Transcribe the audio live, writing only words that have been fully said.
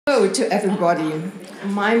Hello to everybody.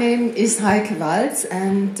 My name is Heike Walz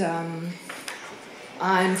and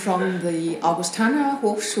I'm from the Augustana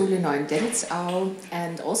Hochschule Neuendettelsau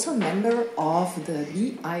and also a member of the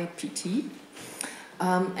BIPT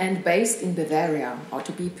and based in Bavaria, or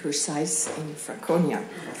to be precise, in Franconia.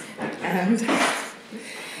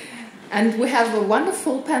 And we have a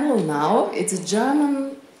wonderful panel now. It's a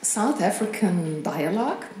German-South African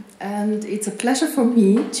dialogue, and it's a pleasure for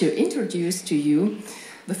me to introduce to you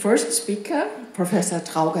the first speaker, Professor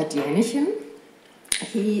Traugott Jähnichen.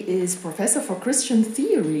 He is Professor for Christian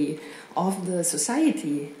Theory of the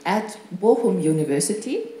Society at Bochum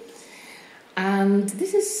University. And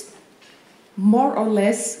this is more or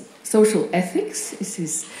less social ethics is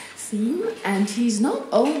his theme. And he's not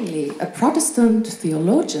only a Protestant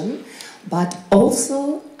theologian, but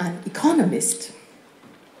also an economist.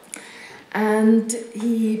 And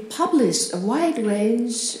he published a wide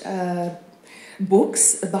range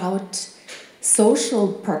books about social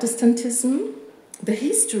Protestantism, the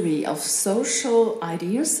history of social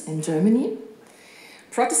ideas in Germany,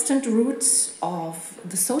 Protestant roots of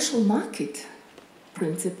the social market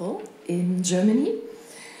principle in Germany,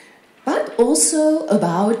 but also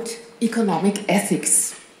about economic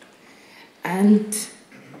ethics and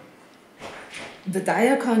the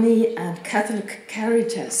diacony and Catholic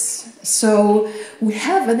caritas. So we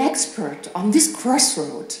have an expert on this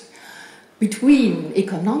crossroad between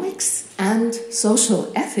economics and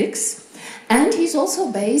social ethics, and he's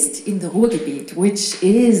also based in the Ruhrgebiet, which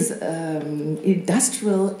is an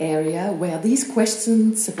industrial area where these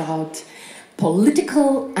questions about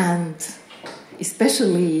political and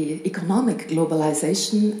especially economic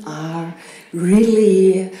globalization are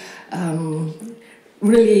really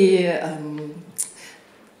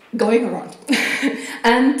going around.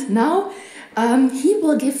 And now he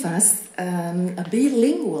will give us a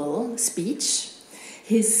bilingual speech.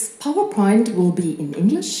 His PowerPoint will be in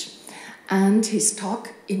English and his talk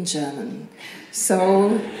in German.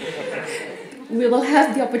 So we will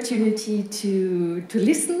have the opportunity to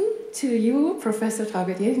listen to you, Professor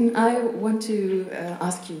Traugott Jähnichen. I want to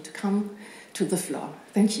ask you to come to the floor.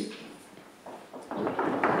 Thank you.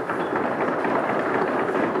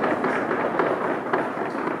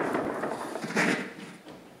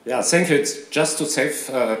 Ja, thank you. It's just to save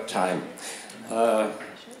time.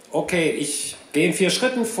 Okay, ich gehe in 4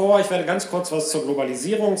 Schritten vor. Ich werde ganz kurz was zur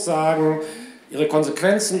Globalisierung sagen, ihre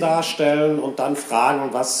Konsequenzen darstellen und dann fragen,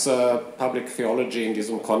 was Public Theology in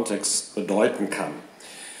diesem Kontext bedeuten kann.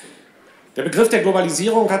 Der Begriff der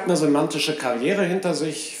Globalisierung hat eine semantische Karriere hinter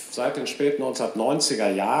sich seit den späten 1990er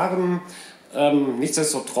Jahren.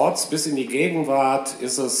 Nichtsdestotrotz, bis in die Gegenwart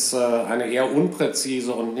ist es eine eher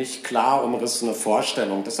unpräzise und nicht klar umrissene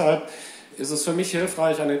Vorstellung. Deshalb ist es für mich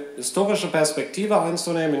hilfreich, eine historische Perspektive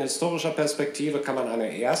einzunehmen. In historischer Perspektive kann man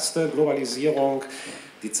eine erste Globalisierung,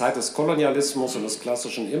 die Zeit des Kolonialismus und des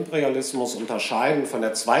klassischen Imperialismus, unterscheiden von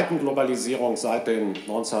der zweiten Globalisierung seit den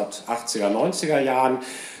 1980er, 90er Jahren.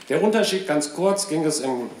 Der Unterschied, ganz kurz, ging es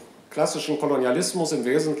im klassischen Kolonialismus im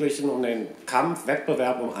Wesentlichen um den Kampf,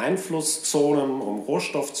 Wettbewerb um Einflusszonen, um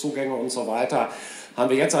Rohstoffzugänge und so weiter. Haben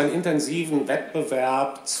wir jetzt einen intensiven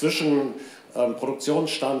Wettbewerb zwischen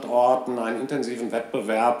Produktionsstandorten, einen intensiven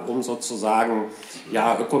Wettbewerb um sozusagen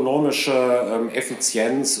ökonomische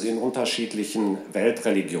Effizienz in unterschiedlichen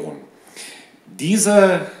Weltreligionen.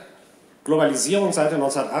 Diese Globalisierung seit den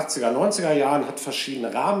 1980er, 90er Jahren hat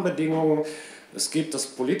verschiedene Rahmenbedingungen. Es gibt das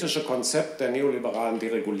politische Konzept der neoliberalen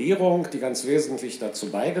Deregulierung, die ganz wesentlich dazu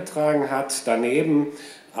beigetragen hat. Daneben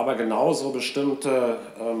aber genauso bestimmte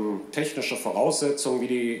technische Voraussetzungen wie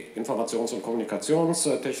die Informations- und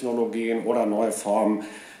Kommunikationstechnologien oder neue Formen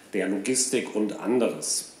der Logistik und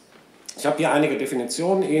anderes. Ich habe hier einige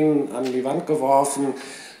Definitionen Ihnen an die Wand geworfen,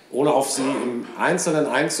 ohne auf sie im Einzelnen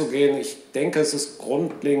einzugehen. Ich denke, es ist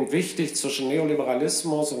grundlegend wichtig, zwischen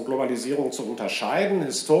Neoliberalismus und Globalisierung zu unterscheiden.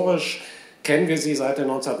 Historisch kennen wir sie seit den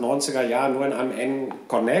 1990er Jahren nur in einem engen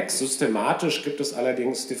Konnex. Systematisch gibt es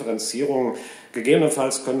allerdings Differenzierungen.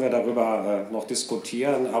 Gegebenenfalls können wir darüber noch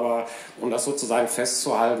diskutieren, aber um das sozusagen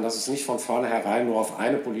festzuhalten, dass es nicht von vornherein nur auf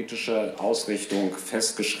eine politische Ausrichtung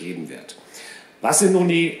festgeschrieben wird. Was sind nun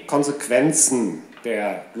die Konsequenzen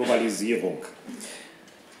der Globalisierung?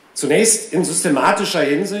 Zunächst in systematischer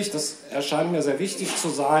Hinsicht, das erscheint mir sehr wichtig zu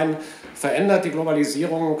sein, verändert die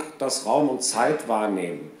Globalisierung das Raum- und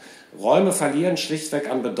Zeitwahrnehmen. Räume verlieren schlichtweg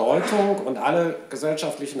an Bedeutung und alle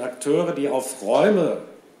gesellschaftlichen Akteure, die auf Räume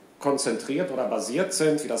konzentriert oder basiert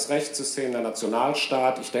sind, wie das Rechtssystem, der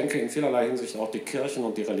Nationalstaat, ich denke in vielerlei Hinsicht auch die Kirchen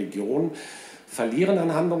und die Religion, verlieren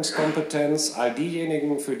an Handlungskompetenz, all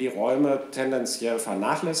diejenigen, für die Räume tendenziell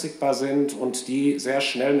vernachlässigbar sind und die sehr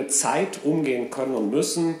schnell mit Zeit umgehen können und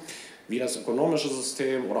müssen, wie das ökonomische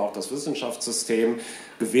System oder auch das Wissenschaftssystem,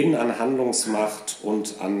 gewinnen an Handlungsmacht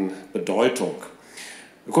und an Bedeutung.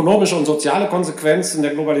 Ökonomische und soziale Konsequenzen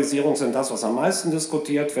der Globalisierung sind das, was am meisten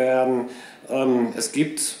diskutiert werden. Es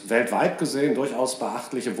gibt weltweit gesehen durchaus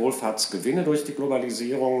beachtliche Wohlfahrtsgewinne durch die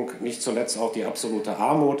Globalisierung. Nicht zuletzt auch die absolute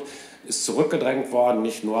Armut ist zurückgedrängt worden,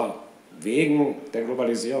 nicht nur wegen der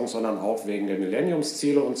Globalisierung, sondern auch wegen der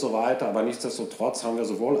Millenniumsziele und so weiter. Aber nichtsdestotrotz haben wir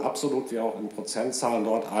sowohl absolut wie auch in Prozentzahlen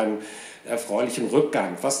dort einen erfreulichen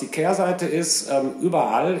Rückgang. Was die Kehrseite ist,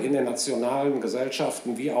 überall in den nationalen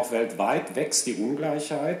Gesellschaften wie auch weltweit wächst die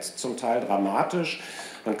Ungleichheit, zum Teil dramatisch.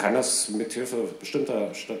 Man kann das mit Hilfe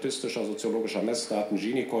bestimmter statistischer, soziologischer Messdaten,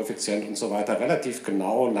 Gini-Koeffizient und so weiter relativ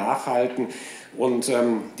genau nachhalten. Und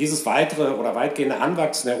dieses weitere oder weitgehende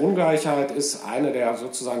Anwachsen der Ungleichheit ist eine der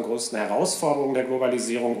sozusagen größten Herausforderungen der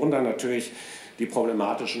Globalisierung und dann natürlich die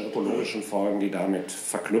problematischen ökologischen Folgen, die damit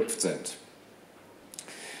verknüpft sind.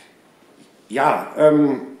 Ja,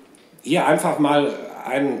 hier einfach mal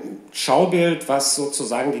ein Schaubild, was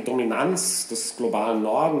sozusagen die Dominanz des globalen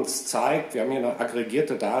Nordens zeigt. Wir haben hier eine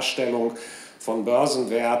aggregierte Darstellung von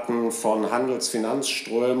Börsenwerten, von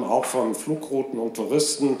Handelsfinanzströmen, auch von Flugrouten und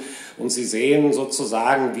Touristen. Und Sie sehen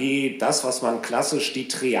sozusagen, wie das, was man klassisch die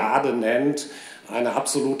Triade nennt, eine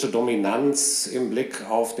absolute Dominanz im Blick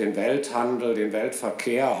auf den Welthandel, den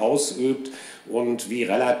Weltverkehr ausübt und wie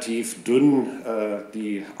relativ dünn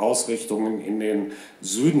die Ausrichtungen in den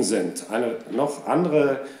Süden sind. Eine noch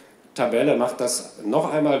andere Tabelle macht das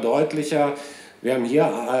noch einmal deutlicher. Wir haben hier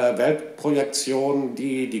Weltprojektionen,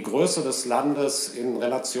 die die Größe des Landes in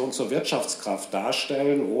Relation zur Wirtschaftskraft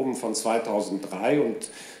darstellen, oben von 2003 und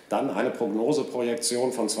dann eine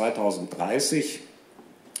Prognoseprojektion von 2030.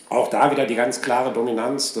 Auch da wieder die ganz klare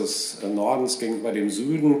Dominanz des Nordens gegenüber dem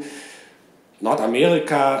Süden.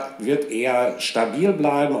 Nordamerika wird eher stabil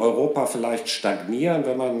bleiben, Europa vielleicht stagnieren,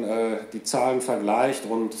 wenn man die Zahlen vergleicht,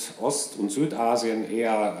 und Ost- und Südasien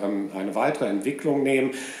eher eine weitere Entwicklung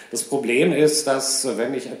nehmen. Das Problem ist, dass,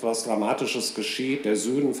 wenn nicht etwas Dramatisches geschieht, der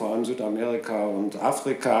Süden, vor allem Südamerika und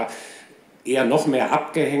Afrika, eher noch mehr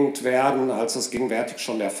abgehängt werden, als das gegenwärtig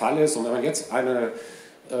schon der Fall ist. Und wenn man jetzt eine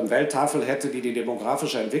Welttafel hätte, die die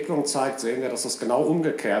demografische Entwicklung zeigt, sehen wir, dass das genau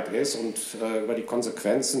umgekehrt ist. Und über die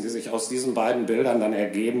Konsequenzen, die sich aus diesen beiden Bildern dann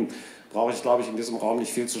ergeben, brauche ich, glaube ich, in diesem Raum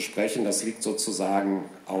nicht viel zu sprechen. Das liegt sozusagen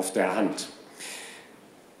auf der Hand.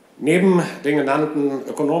 Neben den genannten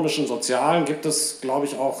ökonomischen, sozialen gibt es, glaube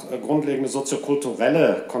ich, auch grundlegende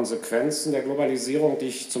soziokulturelle Konsequenzen der Globalisierung, die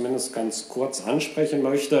ich zumindest ganz kurz ansprechen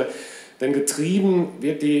möchte. Denn getrieben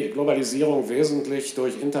wird die Globalisierung wesentlich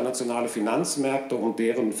durch internationale Finanzmärkte und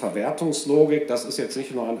deren Verwertungslogik. Das ist jetzt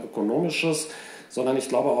nicht nur ein ökonomisches, sondern ich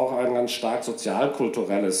glaube auch ein ganz stark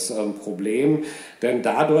sozialkulturelles Problem. Denn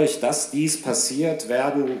dadurch, dass dies passiert,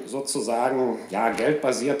 werden sozusagen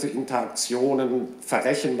geldbasierte Interaktionen,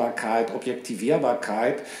 Verrechenbarkeit,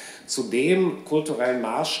 Objektivierbarkeit zu dem kulturellen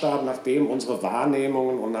Maßstab, nach dem unsere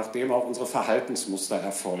Wahrnehmungen und nach dem auch unsere Verhaltensmuster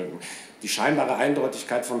erfolgen. Die scheinbare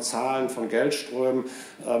Eindeutigkeit von Zahlen, von Geldströmen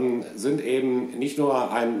sind eben nicht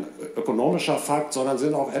nur ein ökonomischer Fakt, sondern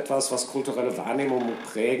sind auch etwas, was kulturelle Wahrnehmungen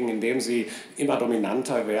prägen, indem sie immer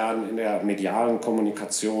dominanter werden in der medialen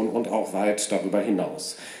Kommunikation und auch weit darüber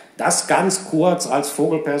hinaus. Das ganz kurz als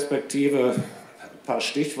Vogelperspektive, ein paar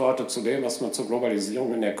Stichworte zu dem, was man zur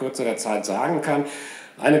Globalisierung in der Kürze der Zeit sagen kann.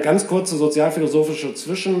 Eine ganz kurze sozialphilosophische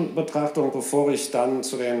Zwischenbetrachtung, bevor ich dann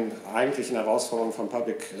zu den eigentlichen Herausforderungen von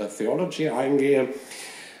Public Theology eingehe.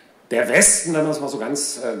 Der Westen, wenn man es mal so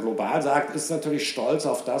ganz global sagt, ist natürlich stolz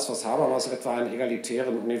auf das, was Habermas etwa einen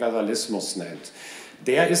egalitären Universalismus nennt.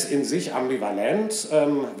 Der ist in sich ambivalent,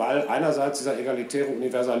 weil einerseits dieser egalitäre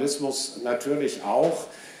Universalismus natürlich auch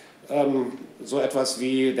so etwas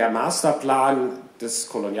wie der Masterplan des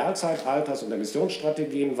Kolonialzeitalters und der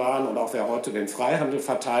Missionsstrategien waren, und auch wer heute den Freihandel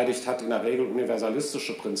verteidigt, hat in der Regel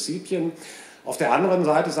universalistische Prinzipien. Auf der anderen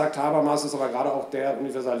Seite, sagt Habermas, ist aber gerade auch der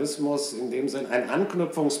Universalismus in dem Sinn ein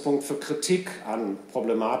Anknüpfungspunkt für Kritik an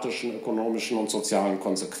problematischen ökonomischen und sozialen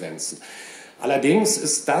Konsequenzen. Allerdings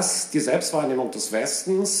ist das die Selbstwahrnehmung des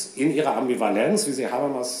Westens in ihrer Ambivalenz, wie sie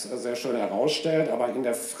Habermas sehr schön herausstellt, aber in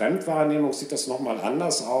der Fremdwahrnehmung sieht das nochmal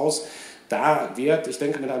anders aus. Da wird, ich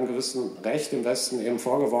denke, mit einem gewissen Recht im Westen eben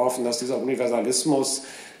vorgeworfen, dass dieser Universalismus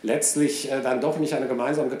letztlich dann doch nicht eine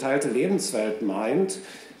gemeinsam geteilte Lebenswelt meint,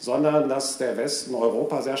 sondern dass der Westen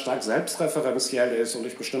Europa sehr stark selbstreferenziell ist und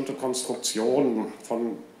durch bestimmte Konstruktionen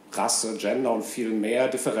von Rasse, Gender und viel mehr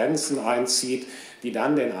Differenzen einzieht, die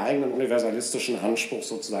dann den eigenen universalistischen Anspruch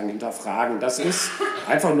sozusagen hinterfragen. Das ist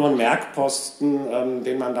einfach nur ein Merkposten,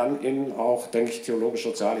 den man dann in auch, denke ich,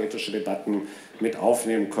 theologisch-sozialethische Debatten mit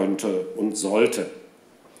aufnehmen könnte und sollte.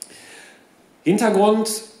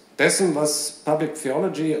 Hintergrund dessen, was Public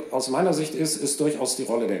Theology aus meiner Sicht ist durchaus die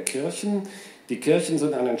Rolle der Kirchen. Die Kirchen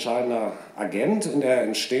sind ein entscheidender Agent in der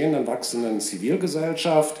entstehenden, wachsenden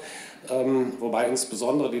Zivilgesellschaft, wobei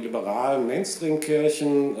insbesondere die liberalen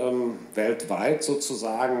Mainstream-Kirchen weltweit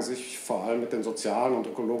sozusagen sich vor allem mit den sozialen und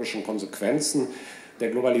ökologischen Konsequenzen der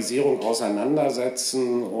Globalisierung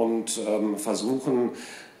auseinandersetzen und versuchen,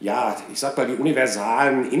 ja, ich sag mal, die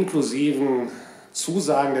universalen, inklusiven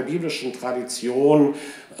Zusagen der biblischen Tradition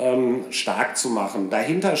stark zu machen.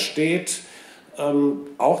 Dahinter steht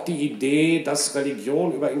auch die Idee, dass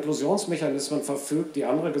Religion über Inklusionsmechanismen verfügt, die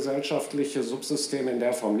andere gesellschaftliche Subsysteme in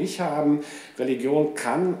der Form nicht haben. Religion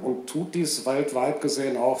kann und tut dies weltweit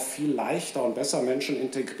gesehen auch viel leichter und besser Menschen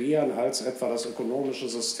integrieren als etwa das ökonomische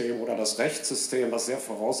System oder das Rechtssystem, was sehr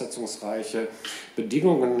voraussetzungsreiche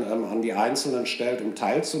Bedingungen an die Einzelnen stellt, um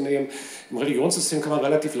teilzunehmen. Im Religionssystem kann man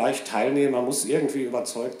relativ leicht teilnehmen, man muss irgendwie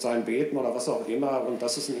überzeugt sein, beten oder was auch immer, und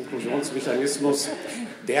das ist ein Inklusionsmechanismus,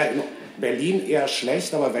 der in Berlin eher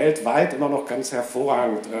schlecht, aber weltweit immer noch ganz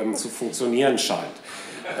hervorragend zu funktionieren scheint.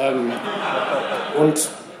 Und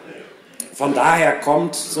von daher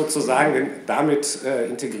kommt sozusagen den damit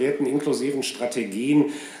integrierten inklusiven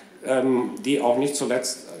Strategien, die auch nicht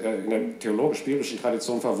zuletzt in der theologisch-biblischen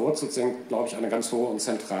Tradition verwurzelt sind, glaube ich, eine ganz hohe und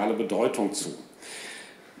zentrale Bedeutung zu.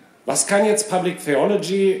 Was kann jetzt Public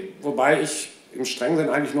Theology, wobei ich im strengen Sinn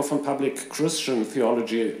eigentlich nur von Public Christian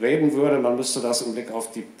Theology reden würde. Man müsste das im Blick auf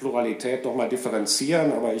die Pluralität nochmal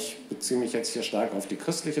differenzieren, aber ich beziehe mich jetzt hier stark auf die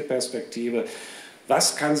christliche Perspektive.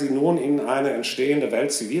 Was kann sie nun in eine entstehende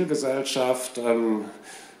Weltzivilgesellschaft,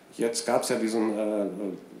 jetzt gab es ja diesen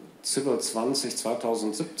Civil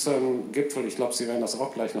 2017 Gipfel, ich glaube, Sie werden das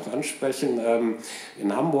auch gleich noch ansprechen,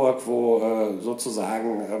 in Hamburg, wo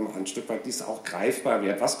sozusagen ein Stück weit dies auch greifbar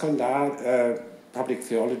wird. Was können da Public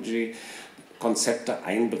Theology Konzepte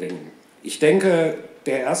einbringen? Ich denke,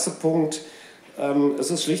 der erste Punkt,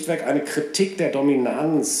 es ist schlichtweg eine Kritik der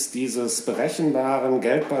Dominanz dieses berechenbaren,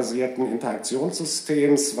 geldbasierten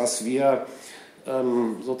Interaktionssystems, was wir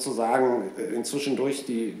sozusagen inzwischen durch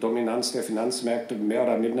die Dominanz der Finanzmärkte mehr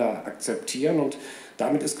oder minder akzeptieren. Und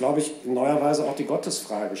damit ist, glaube ich, in neuer Weise auch die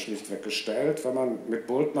Gottesfrage schlichtweg gestellt. Wenn man mit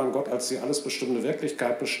Bultmann Gott als die alles bestimmende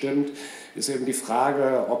Wirklichkeit bestimmt, ist eben die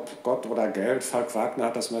Frage, ob Gott oder Geld, Falk Wagner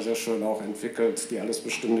hat das mal sehr schön auch entwickelt, die alles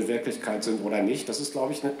bestimmende Wirklichkeit sind oder nicht. Das ist,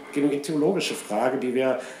 glaube ich, eine genuin theologische Frage, die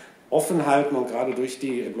wir offen halten und gerade durch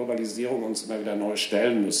die Globalisierung uns immer wieder neu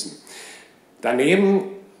stellen müssen. Daneben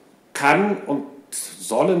kann und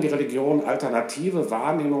sollen die Religionen alternative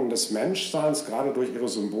Wahrnehmungen des Menschseins gerade durch ihre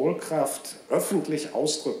Symbolkraft öffentlich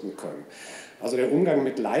ausdrücken können. Also der Umgang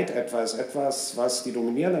mit Leid etwa ist etwas, was die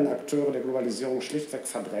dominierenden Akteure der Globalisierung schlichtweg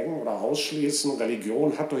verdrängen oder ausschließen.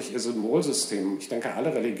 Religion hat durch ihr Symbolsystem, ich denke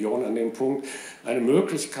alle Religionen an dem Punkt, eine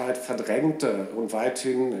Möglichkeit, verdrängte und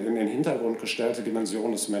weithin in den Hintergrund gestellte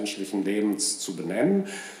Dimensionen des menschlichen Lebens zu benennen.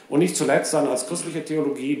 Und nicht zuletzt dann als christliche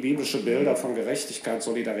Theologie biblische Bilder von Gerechtigkeit,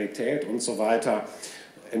 Solidarität und so weiter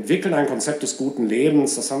entwickeln, ein Konzept des guten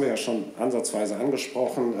Lebens. Das haben wir ja schon ansatzweise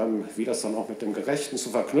angesprochen, wie das dann auch mit dem Gerechten zu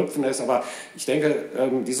verknüpfen ist. Aber ich denke,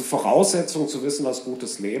 diese Voraussetzung zu wissen, was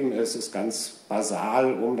gutes Leben ist ganz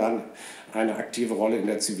basal, um dann eine aktive Rolle in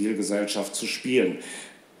der Zivilgesellschaft zu spielen.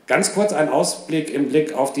 Ganz kurz ein Ausblick im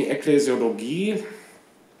Blick auf die Ekklesiologie.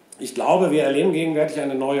 Ich glaube, wir erleben gegenwärtig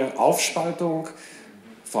eine neue Aufspaltung,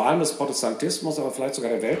 vor allem des Protestantismus, aber vielleicht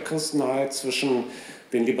sogar der Weltchristenheit, zwischen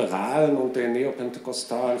den liberalen und den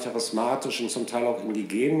neopentekostalen, charismatischen, zum Teil auch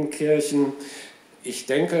indigenen Kirchen. Ich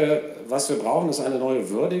denke, was wir brauchen, ist eine neue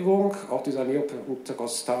Würdigung, auch dieser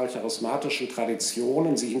neopentekostal-charismatischen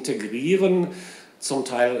Traditionen. Sie integrieren zum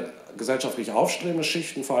Teil gesellschaftlich aufstrebende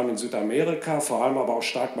Schichten, vor allem in Südamerika, vor allem aber auch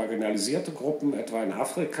stark marginalisierte Gruppen, etwa in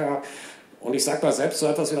Afrika. Und ich sage mal, selbst so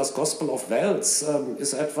etwas wie das Gospel of Wealth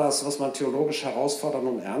ist etwas, was man theologisch herausfordern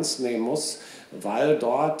und ernst nehmen muss, weil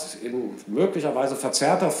dort in möglicherweise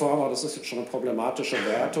verzerrter Form, aber das ist jetzt schon eine problematische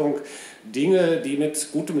Wertung, Dinge, die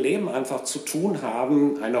mit gutem Leben einfach zu tun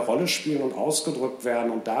haben, eine Rolle spielen und ausgedrückt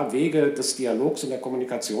werden. Und da Wege des Dialogs und der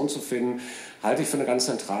Kommunikation zu finden, halte ich für eine ganz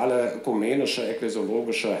zentrale ökumenische,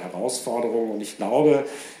 ekklesiologische Herausforderung. Und ich glaube,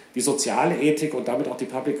 die soziale Ethik und damit auch die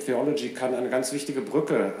Public Theology kann eine ganz wichtige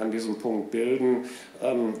Brücke an diesem Punkt bilden,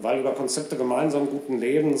 weil über Konzepte gemeinsamen guten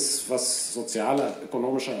Lebens, was soziale,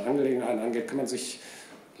 ökonomische Angelegenheiten angeht, kann man sich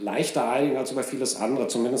leichter einigen als über vieles andere.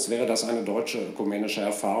 Zumindest wäre das eine deutsche ökumenische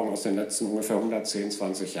Erfahrung aus den letzten ungefähr 110,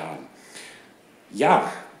 20 Jahren.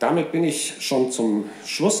 Ja, damit bin ich schon zum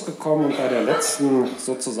Schluss gekommen und bei der letzten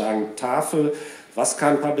sozusagen Tafel. Was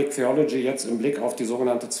kann Public Theology jetzt im Blick auf die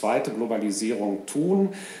sogenannte zweite Globalisierung tun?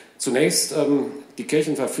 Zunächst, die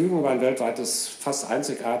Kirchen verfügen über ein weltweites, fast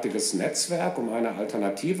einzigartiges Netzwerk, um eine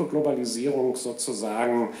alternative Globalisierung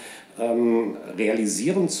sozusagen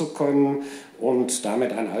realisieren zu können und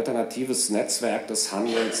damit ein alternatives Netzwerk des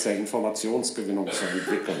Handels, der Informationsgewinnung zu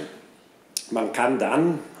entwickeln. Man kann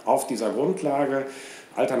dann auf dieser Grundlage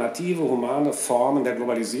alternative, humane Formen der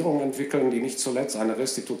Globalisierung entwickeln, die nicht zuletzt eine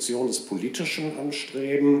Restitution des Politischen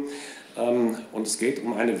anstreben. Und es geht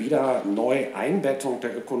um eine wieder Neueinbettung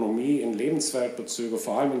der Ökonomie in Lebensweltbezüge,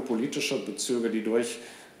 vor allem in politische Bezüge, die durch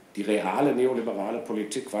die reale neoliberale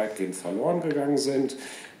Politik weitgehend verloren gegangen sind.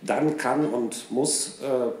 Dann kann und muss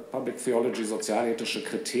Public Theology sozialethische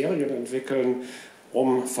Kriterien entwickeln,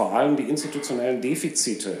 um vor allem die institutionellen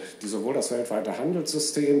Defizite, die sowohl das weltweite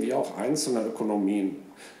Handelssystem wie auch einzelne Ökonomien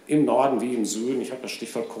im Norden wie im Süden, ich habe das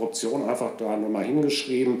Stichwort Korruption einfach da nur mal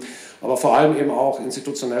hingeschrieben, aber vor allem eben auch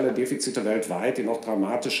institutionelle Defizite weltweit, die noch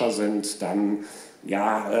dramatischer sind, dann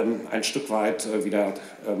ja, ein Stück weit wieder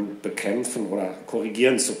bekämpfen oder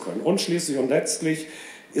korrigieren zu können. Und schließlich und letztlich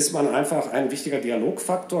ist man einfach ein wichtiger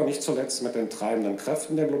Dialogfaktor, nicht zuletzt mit den treibenden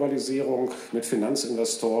Kräften der Globalisierung, mit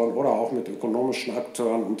Finanzinvestoren oder auch mit ökonomischen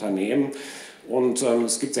Akteuren, Unternehmen. Und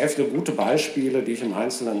es gibt sehr viele gute Beispiele, die ich im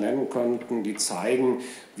Einzelnen nennen könnte, die zeigen,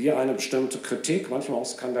 wie eine bestimmte Kritik, manchmal auch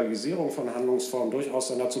Skandalisierung von Handlungsformen durchaus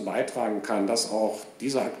dann dazu beitragen kann, dass auch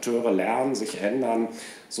diese Akteure lernen, sich ändern,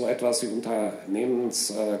 so etwas wie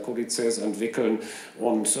Unternehmenskodizes entwickeln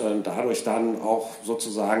und dadurch dann auch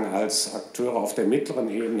sozusagen als Akteure auf der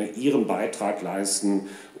mittleren Ebene ihren Beitrag leisten,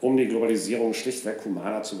 um die Globalisierung schlichtweg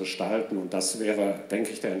humaner zu gestalten. Und das wäre,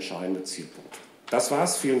 denke ich, der entscheidende Zielpunkt. Das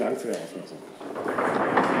war's. Vielen Dank für Ihre Aufmerksamkeit.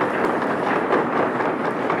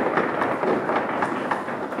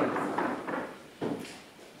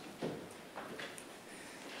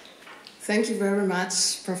 Thank you very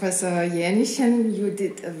much, Professor Jähnichen. You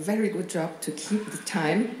did a very good job to keep the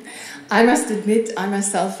time. I must admit, I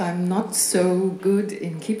myself, I'm not so good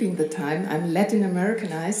in keeping the time. I'm Latin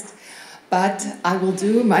Americanized, but I will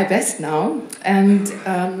do my best now. And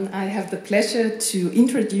I have the pleasure to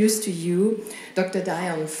introduce to you Dr.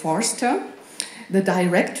 Dion Forster, the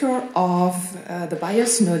director of the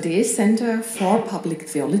Bayers-Naudet Center for Public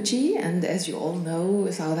Theology. And as you all know,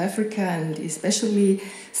 South Africa and especially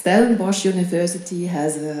Stellenbosch University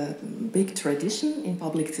has a big tradition in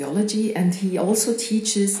public theology, and he also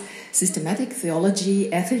teaches systematic theology,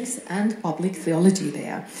 ethics, and public theology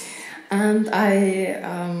there. And I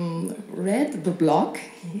read the blog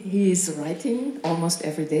he is writing almost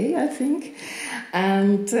every day, I think.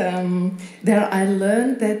 And there I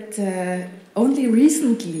learned that only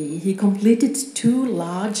recently he completed 2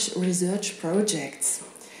 large research projects.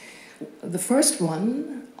 The first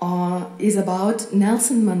one is about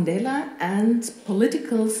Nelson Mandela and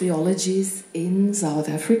political theologies in South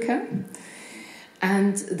Africa.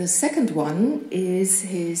 And the second one is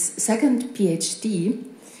his second PhD.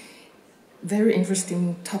 Very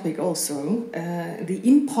interesting topic also, the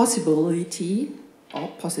impossibility or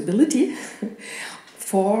possibility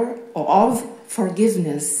for or of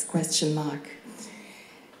forgiveness, question mark.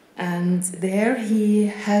 And there he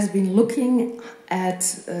has been looking at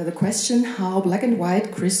the question how black and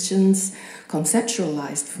white Christians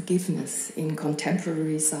conceptualized forgiveness in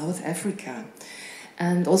contemporary South Africa.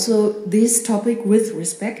 And also this topic with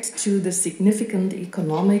respect to the significant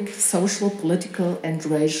economic, social, political and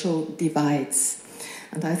racial divides.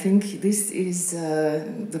 And I think this is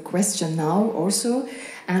the question now also.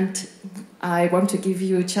 And I want to give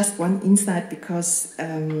you just one insight because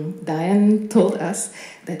Dion told us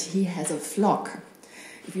that he has a vlog.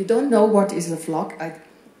 If you don't know what is a vlog,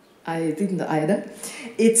 I didn't either.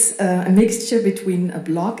 It's a mixture between a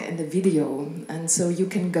blog and a video. And so you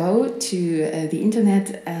can go to the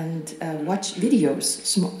internet and watch videos,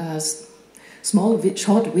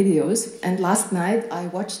 short videos. And last night I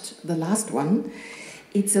watched the last one.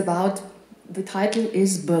 It's about, the title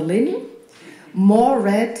is Berlin, More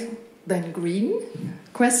Red Than Green,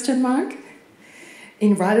 question mark,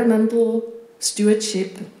 Environmental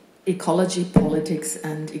Stewardship, Ecology, Politics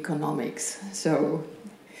and Economics. So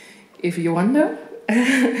if you wonder,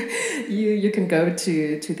 you can go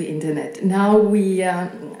to the internet. Now we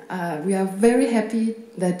are very happy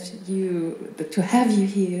to have you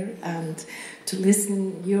here and to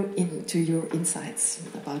listen to your insights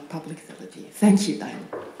about public theology. Thank you, Dion.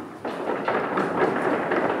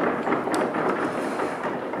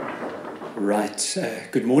 Right.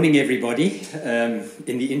 Good morning, everybody.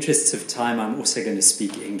 In the interests of time, I'm also going to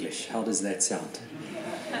speak English. How does that sound?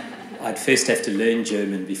 I'd first have to learn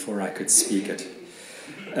German before I could speak it.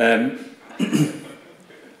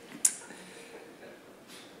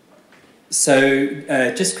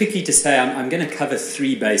 Just quickly to say, I'm going to cover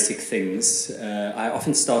three basic things. I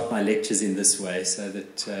often start my lectures in this way so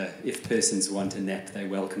that if persons want a nap, they're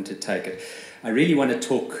welcome to take it. I really want to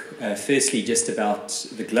talk firstly just about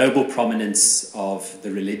the global prominence of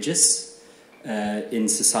the religious in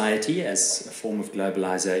society as a form of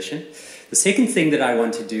globalization. The second thing that I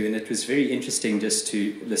want to do, and it was very interesting just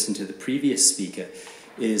to listen to the previous speaker,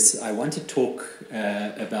 is I want to talk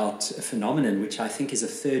about a phenomenon which I think is a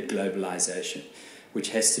third globalization, which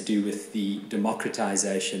has to do with the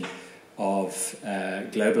democratization of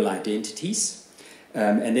global identities.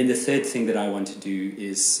 And then the third thing that I want to do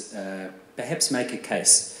is perhaps make a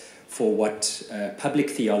case for what public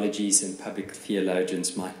theologies and public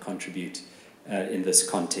theologians might contribute in this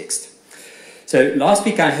context. So last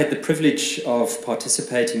week I had the privilege of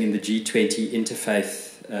participating in the G20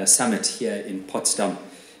 Interfaith Summit here in Potsdam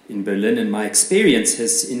in Berlin, and my experience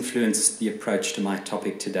has influenced the approach to my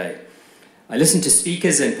topic today. I listened to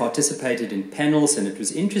speakers and participated in panels, and it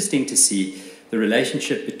was interesting to see the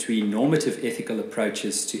relationship between normative ethical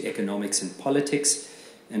approaches to economics and politics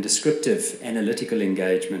and descriptive analytical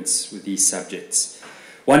engagements with these subjects.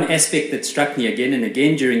 One aspect that struck me again and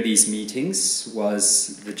again during these meetings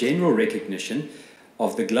was the general recognition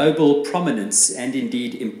of the global prominence and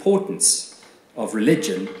indeed importance of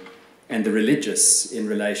religion and the religious in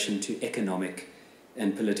relation to economic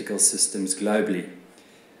and political systems globally.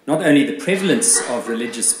 Not only the prevalence of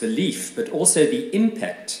religious belief, but also the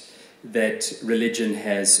impact that religion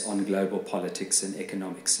has on global politics and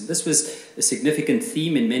economics. And this was a significant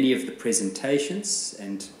theme in many of the presentations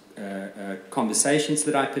and conversations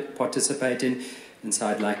that I participate in, and so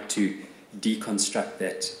I'd like to deconstruct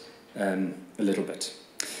that a little bit.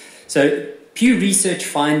 So Pew Research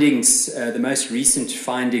findings, the most recent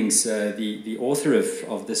findings, the author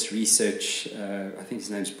of this research, I think his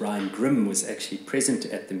name's Brian Grimm, was actually present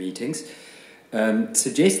at the meetings,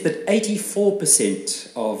 suggests that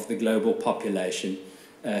 84% of the global population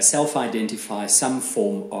self-identify some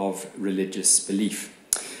form of religious belief.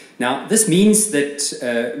 Now, this means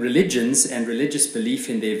that religions and religious belief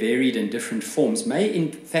in their varied and different forms may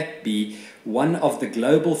in fact be one of the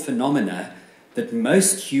global phenomena that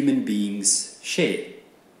most human beings share,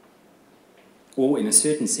 or in a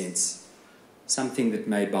certain sense, something that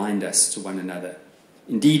may bind us to one another.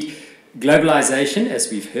 Indeed, globalization, as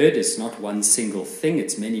we've heard, is not one single thing,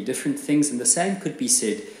 it's many different things, and the same could be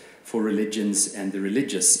said for religions and the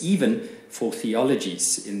religious, even for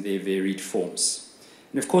theologies in their varied forms.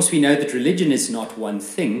 And of course we know that religion is not one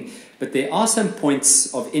thing, but there are some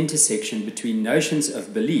points of intersection between notions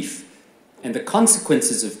of belief and the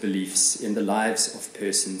consequences of beliefs in the lives of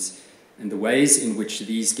persons and the ways in which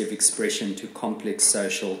these give expression to complex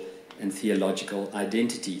social and theological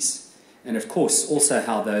identities. And of course, also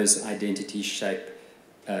how those identities shape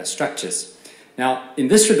structures. Now, in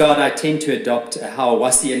this regard, I tend to adopt a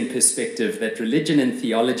Hauwassian perspective that religion and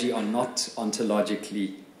theology are not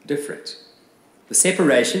ontologically different. The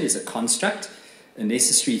separation is a construct, a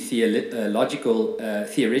necessary theoretical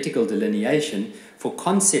delineation for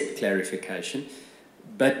concept clarification,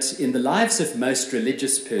 but in the lives of most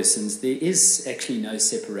religious persons, there is actually no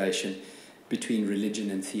separation between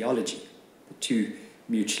religion and theology. The two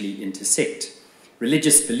mutually intersect.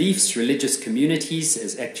 Religious beliefs, religious communities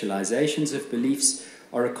as actualizations of beliefs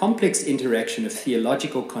are a complex interaction of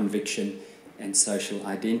theological conviction and social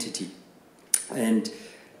identity. And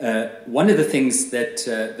one of the things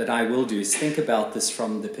that I will do is think about this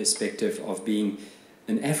from the perspective of being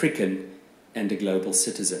an African and a global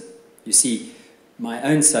citizen. You see, my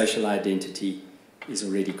own social identity is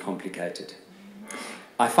already complicated.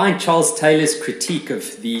 I find Charles Taylor's critique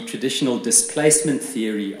of the traditional displacement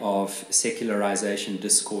theory of secularization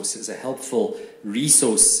discourse as a helpful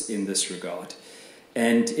resource in this regard.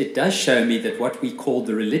 And it does show me that what we call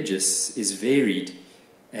the religious is varied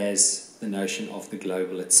as the notion of the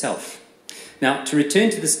global itself. Now, to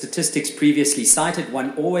return to the statistics previously cited,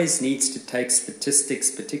 one always needs to take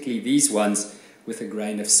statistics, particularly these ones, with a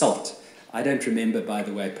grain of salt. I don't remember, by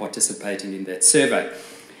the way, participating in that survey.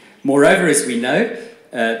 Moreover, as we know,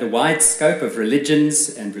 the wide scope of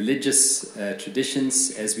religions and religious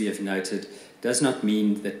traditions, as we have noted, does not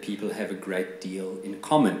mean that people have a great deal in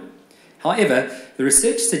common. However, the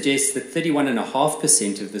research suggests that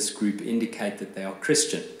 31.5% of this group indicate that they are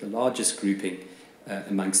Christian, the largest grouping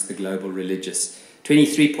amongst the global religious.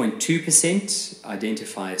 23.2%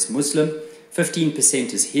 identify as Muslim,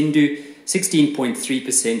 15% as Hindu,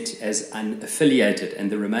 16.3% as unaffiliated,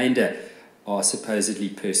 and the remainder are supposedly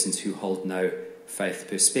persons who hold no faith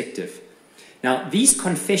perspective. Now, these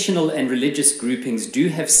confessional and religious groupings do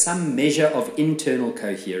have some measure of internal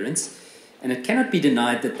coherence, and it cannot be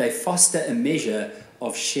denied that they foster a measure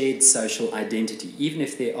of shared social identity, even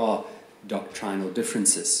if there are doctrinal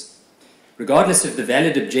differences. Regardless of the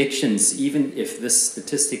valid objections, even if this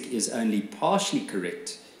statistic is only partially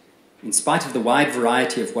correct, in spite of the wide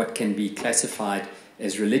variety of what can be classified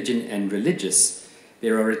as religion and religious,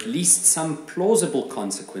 there are at least some plausible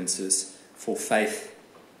consequences for faith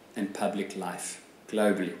and public life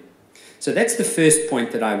globally. So that's the first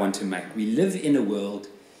point that I want to make. We live in a world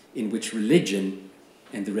in which religion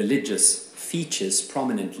and the religious features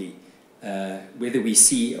prominently, whether we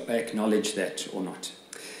see or acknowledge that or not.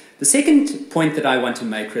 The second point that I want to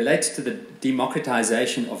make relates to the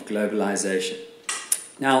democratization of globalization.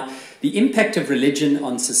 Now, the impact of religion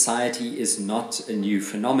on society is not a new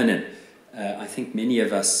phenomenon. I think many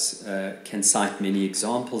of us can cite many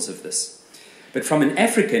examples of this. But from an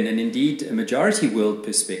African and indeed a majority world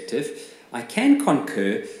perspective, I can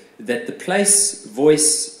concur that the place,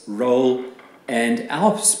 voice, role, and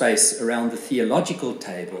our space around the theological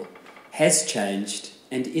table has changed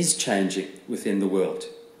and is changing within the world.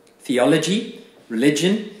 Theology,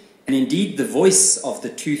 religion, and indeed the voice of the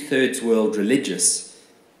two-thirds world religious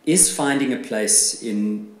is finding a place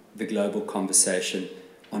in the global conversation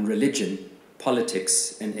on religion,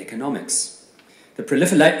 politics, and economics. The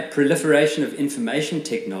proliferation of information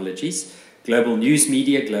technologies, global news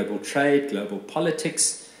media, global trade, global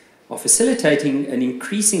politics, are facilitating an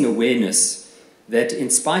increasing awareness that in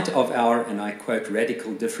spite of our, and I quote,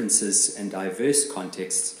 radical differences and diverse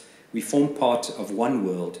contexts, we form part of one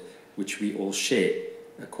world which we all share,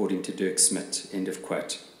 according to Dirk Smith, end of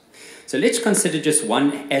quote. So let's consider just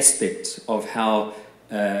one aspect of how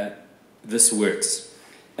this works.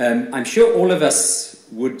 I'm sure all of us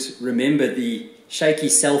would remember the shaky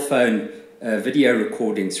cell phone video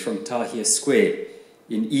recordings from Tahrir Square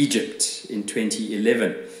in Egypt in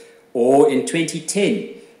 2011, or in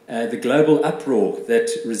 2010, the global uproar that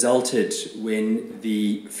resulted when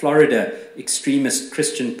the Florida extremist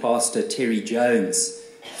Christian pastor Terry Jones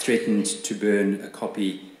threatened to burn a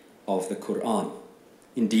copy of the Quran.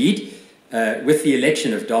 Indeed, with the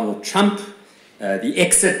election of Donald Trump, the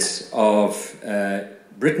exit of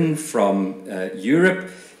Britain from Europe,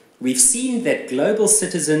 we've seen that global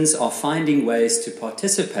citizens are finding ways to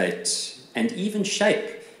participate and even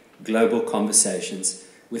shape global conversations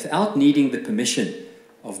without needing the permission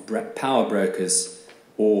of power brokers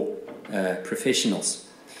or professionals.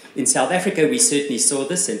 In South Africa, we certainly saw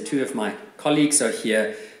this, and two of my colleagues are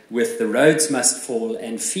here with the Rhodes Must Fall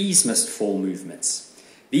and Fees Must Fall movements.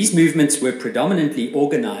 These movements were predominantly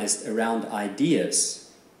organized around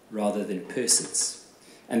ideas rather than persons.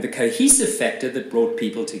 And the cohesive factor that brought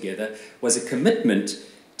people together was a commitment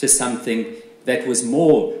to something that was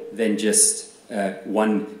more than just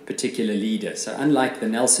one particular leader. So unlike the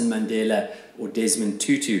Nelson Mandela or Desmond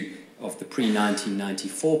Tutu of the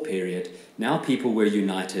pre-1994 period, now people were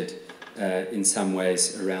united in some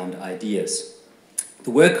ways around ideas.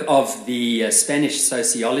 The work of the Spanish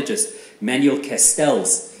sociologist Manuel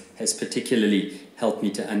Castells has particularly helped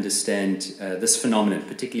me to understand this phenomenon,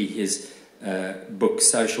 particularly his book,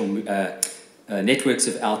 Networks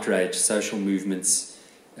of Outrage, Social Movements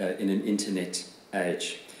in an Internet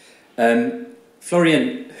Age.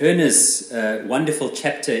 Florian Hoerner's wonderful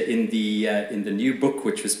chapter in the new book,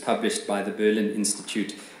 which was published by the Berlin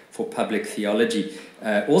Institute for Public Theology,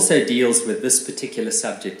 also deals with this particular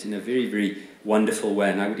subject in a very, very wonderful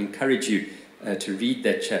way, and I would encourage you to read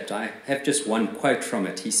that chapter. I have just one quote from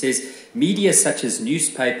it. He says, "Media such as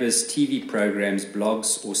newspapers, TV programs,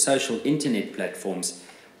 blogs, or social internet platforms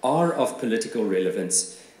are of political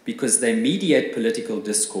relevance because they mediate political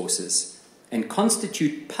discourses and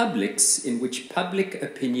constitute publics in which public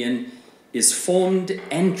opinion is formed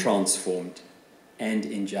and transformed, and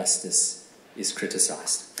injustice is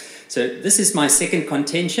criticized." So this is my second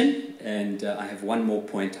contention, and I have one more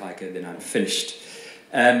point, Heike, then I'm finished.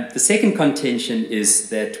 The second contention is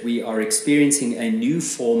that we are experiencing a new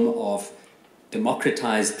form of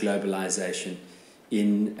democratized globalization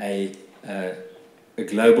in a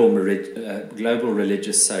global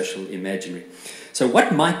religious social imaginary. So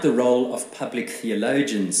what might the role of public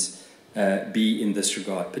theologians be in this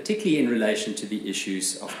regard, particularly in relation to the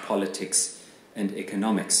issues of politics and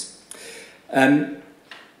economics?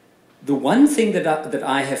 The one thing that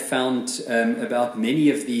I have found about many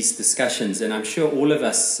of these discussions, and I'm sure all of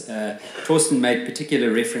us, Torsten made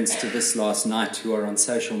particular reference to this last night, who are on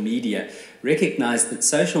social media, recognize that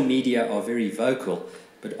social media are very vocal,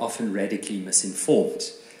 but often radically misinformed.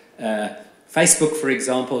 Facebook, for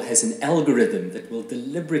example, has an algorithm that will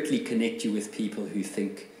deliberately connect you with people who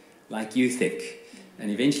think like you think. And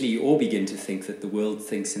eventually you all begin to think that the world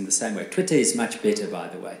thinks in the same way. Twitter is much better, by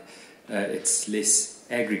the way. It's less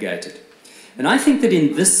aggregated. And I think that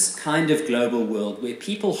in this kind of global world where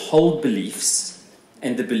people hold beliefs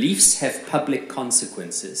and the beliefs have public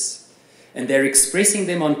consequences and they're expressing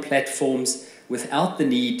them on platforms without the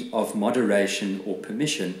need of moderation or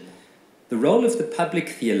permission, the role of the public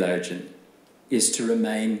theologian is to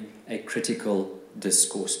remain a critical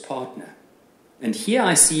discourse partner. And here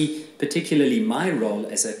I see particularly my role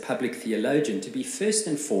as a public theologian to be first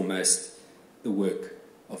and foremost the work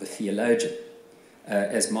of a theologian.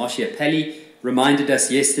 As Marcia Pally reminded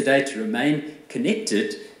us yesterday, to remain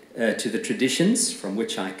connected to the traditions from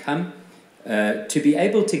which I come, to be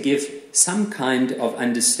able to give some kind of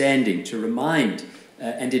understanding, to remind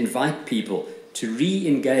and invite people to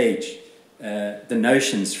re-engage the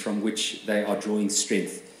notions from which they are drawing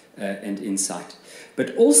strength and insight,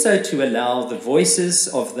 but also to allow the voices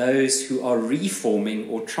of those who are reforming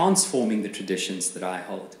or transforming the traditions that I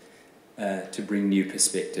hold to bring new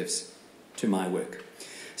perspectives to my work.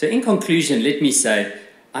 So in conclusion, let me say,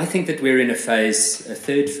 I think that we're in a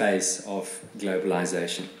third phase of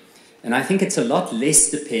globalization. And I think it's a lot less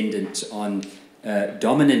dependent on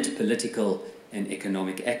dominant political and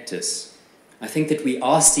economic actors. I think that we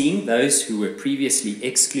are seeing those who were previously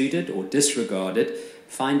excluded or disregarded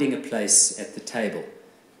finding a place at the table.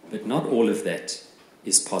 But not all of that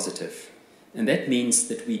is positive. And that means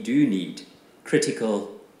that we do need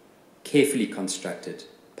critical, carefully constructed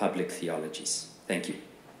public theologies. Thank you.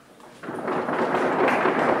 Thank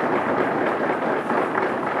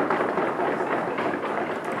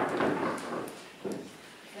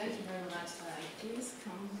you very much. Please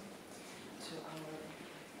come to our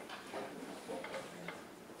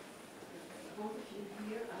both of you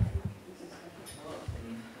here. I think this is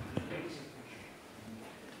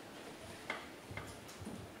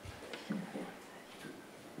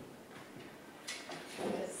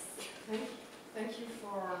Yes, thank you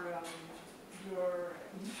for your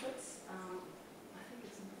inputs. I think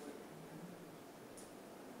it's important.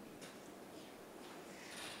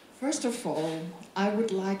 First of all, I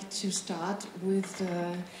would like to start with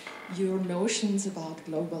your notions about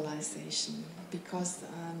globalization, because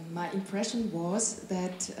my impression was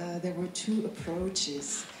that there were two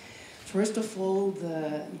approaches. First of all,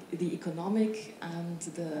 the economic and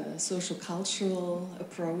the social-cultural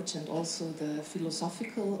approach, and also the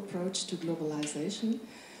philosophical approach to globalization,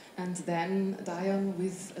 and then Dion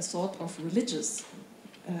with a sort of religious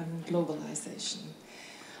globalization.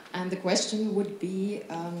 And the question would be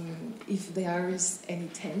if there is any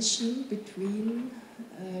tension between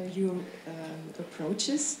your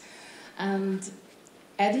approaches. And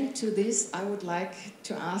adding to this, I would like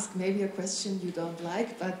to ask maybe a question you don't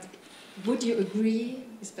like, but would you agree,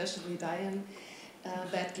 especially Dion,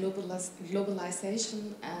 that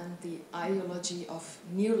globalization and the ideology of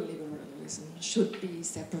neoliberalism should be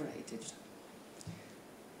separated?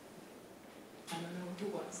 I don't know who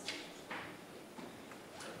wants to.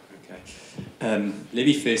 Okay. Let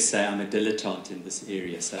me first say I'm a dilettante in this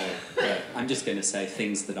area, so I'm just going to say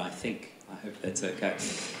things that I think. I hope that's okay.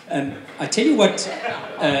 I tell you what,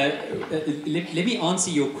 let me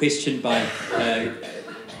answer your question by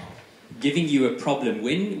giving you a problem.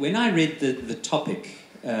 When I read the topic,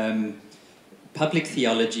 public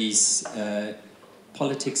theologies,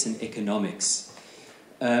 politics and economics,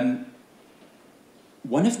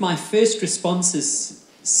 one of my first responses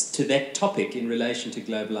to that topic in relation to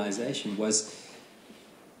globalization was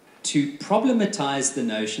to problematize the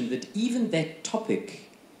notion that even that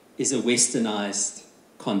topic is a westernized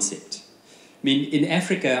concept. I mean, in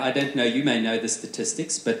Africa, I don't know, you may know the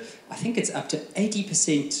statistics, but I think it's up to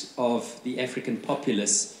 80% of the African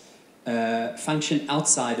populace function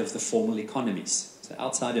outside of the formal economies, so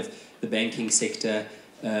outside of the banking sector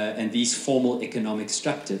and these formal economic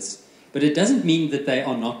structures. But it doesn't mean that they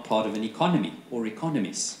are not part of an economy or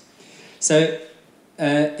economies. So,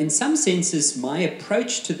 in some senses, my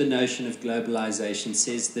approach to the notion of globalization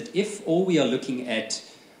says that if all we are looking at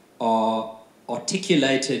are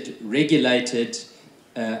articulated, regulated,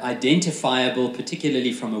 identifiable,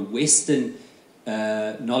 particularly from a Western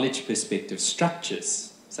knowledge perspective,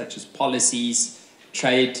 structures such as policies,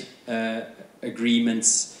 trade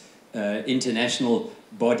agreements, international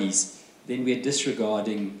bodies, then we're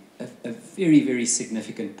disregarding a very, very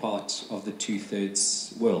significant part of the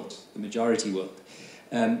two-thirds world, the majority world.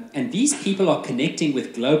 And these people are connecting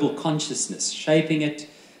with global consciousness, shaping it,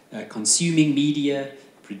 consuming media,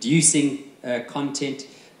 producing content,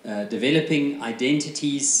 developing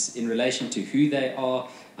identities in relation to who they are,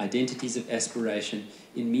 identities of aspiration,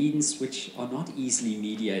 in means which are not easily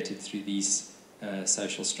mediated through these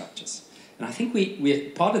social structures. And I think we're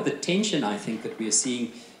part of the tension, I think, that we're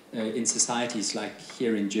seeing in societies like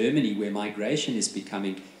here in Germany, where migration is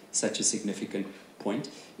becoming such a significant point,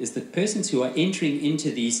 is that persons who are entering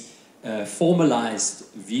into these formalized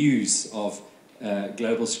views of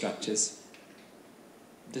global structures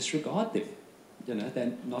disregard them. You know,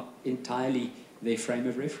 they're not entirely their frame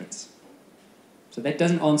of reference. So that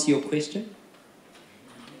doesn't answer your question?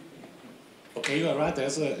 Okay, you are right.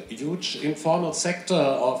 There's a huge informal sector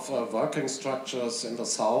of working structures in the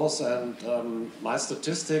South, and my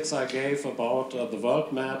statistics I gave about the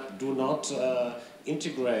world map do not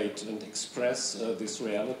integrate and express this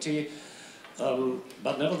reality.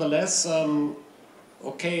 But nevertheless,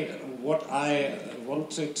 okay, what I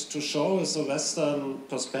wanted to show is a Western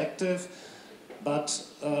perspective, but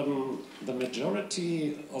the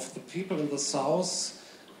majority of the people in the South,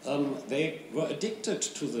 they were addicted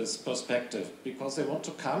to this perspective because they want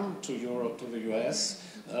to come to Europe, to the US.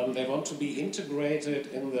 They want to be integrated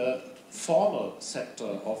in the formal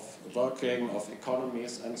sector of working, of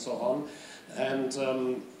economies, and so on.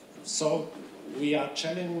 And so we are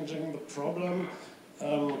challenging the problem.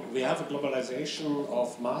 We have a globalization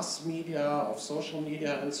of mass media, of social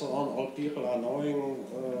media, and so on. All people are knowing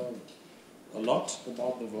a lot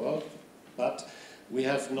about the world, but we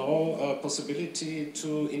have no possibility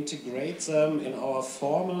to integrate them in our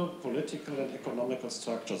formal political and economical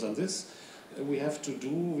structures. And this we have to do.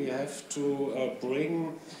 We have to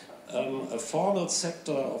bring a formal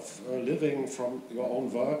sector of living from your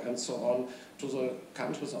own work and so on to the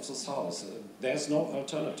countries of the South. There's no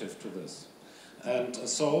alternative to this. And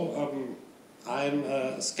so I'm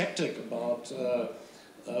a skeptic about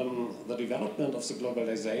the development of the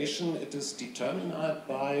globalization. It is determined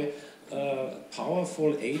by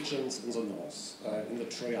powerful agents in the North, in the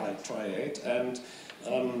triad. And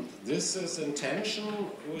this is in tension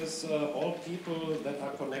with all people that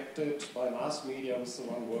are connected by mass media with the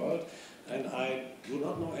one world. And I do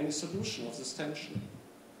not know any solution of this tension.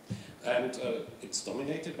 And it's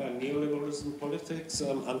dominated by neoliberalism politics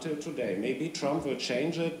until today. Maybe Trump will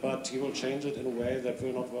change it, but he will change it in a way that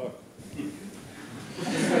will not work.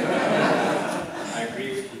 I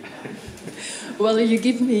agree with you. Well, you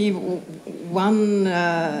give me one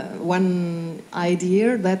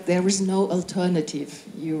idea that there is no alternative,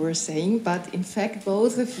 you were saying, but in fact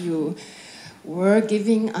both of you were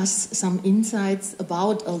giving us some insights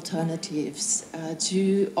about alternatives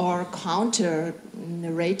to our counter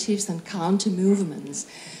narratives and counter movements.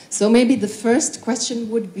 So maybe the first question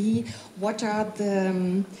would be, what are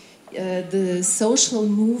the social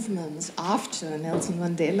movements after Nelson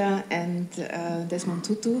Mandela and Desmond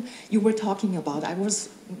Tutu you were talking about? I was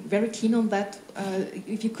very keen on that.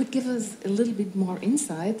 If you could give us a little bit more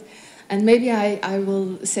insight. And maybe I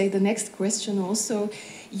will say the next question also.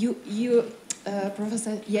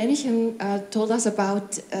 Professor Jähnichen told us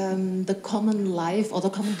about the common life or the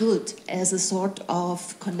common good as a sort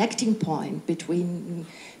of connecting point between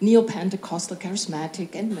neo-Pentecostal,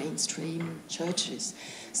 charismatic and mainstream churches.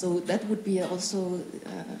 So that would be also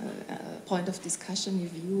a point of discussion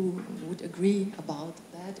if you would agree about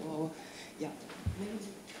that, or yeah.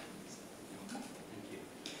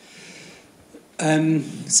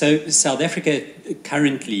 So South Africa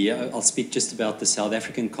currently, I'll speak just about the South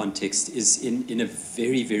African context, is in a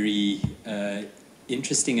very, very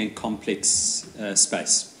interesting and complex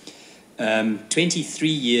space. 23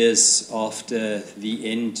 years after the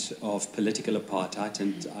end of political apartheid,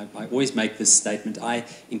 and I always make this statement, I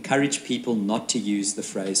encourage people not to use the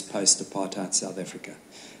phrase post-apartheid South Africa.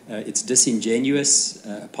 It's disingenuous.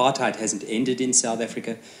 Apartheid hasn't ended in South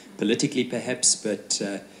Africa, politically perhaps, but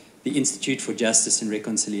the Institute for Justice and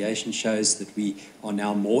Reconciliation shows that we are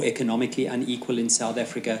now more economically unequal in South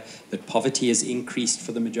Africa, that poverty has increased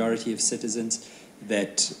for the majority of citizens,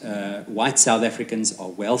 that white South Africans are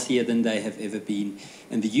wealthier than they have ever been.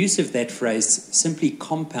 And the use of that phrase simply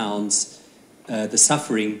compounds the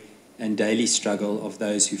suffering and daily struggle of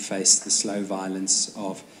those who face the slow violence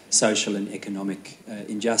of social and economic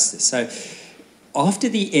injustice. So after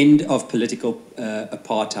the end of political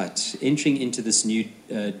apartheid, entering into this new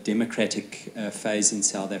democratic phase in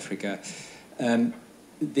South Africa,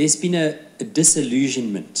 there's been a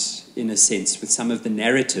disillusionment, in a sense, with some of the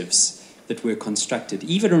narratives that were constructed,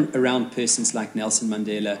 even around persons like Nelson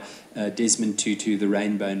Mandela, Desmond Tutu, the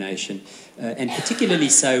Rainbow Nation, and particularly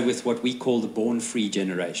so with what we call the born-free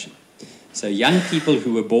generation. So young people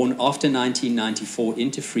who were born after 1994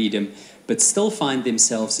 into freedom, but still find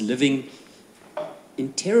themselves living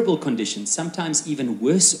in terrible conditions, sometimes even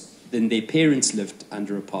worse than their parents lived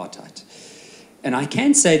under apartheid. And I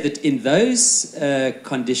can say that in those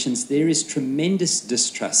conditions, there is tremendous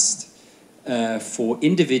distrust for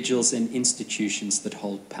individuals and institutions that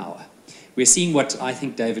hold power. We're seeing what I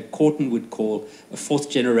think David Corton would call a fourth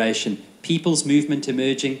generation people's movement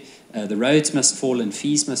emerging. The roads must fall and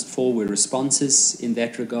fees must fall were responses in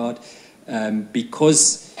that regard,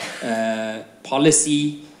 because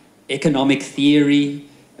policy, economic theory,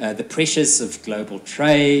 the pressures of global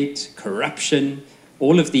trade, corruption,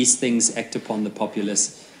 all of these things act upon the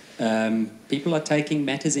populace. People are taking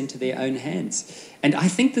matters into their own hands. And I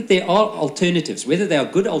think that there are alternatives, whether they are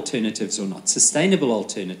good alternatives or not, sustainable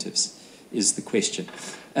alternatives is the question.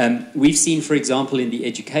 We've seen, for example, in the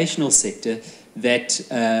educational sector that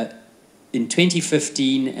in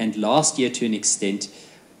 2015 and last year to an extent,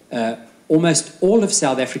 almost all of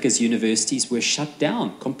South Africa's universities were shut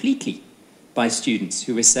down completely by students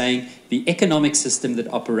who were saying the economic system that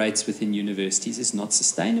operates within universities is not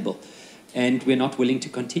sustainable and we're not willing to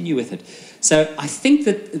continue with it. So I think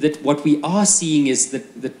that what we are seeing is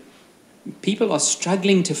that people are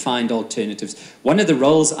struggling to find alternatives. One of the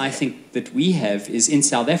roles I think that we have is in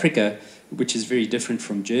South Africa, which is very different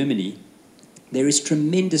from Germany, there is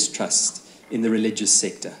tremendous trust in the religious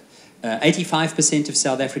sector. 85% of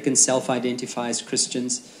South Africans self-identify as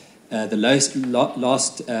Christians. The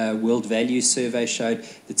last World Values Survey showed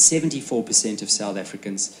that 74% of South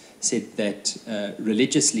Africans said that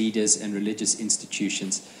religious leaders and religious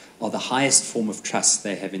institutions are the highest form of trust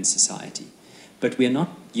they have in society. But we're not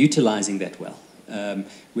utilizing that well.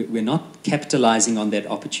 We're not capitalizing on that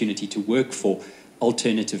opportunity to work for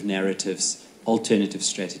alternative narratives, alternative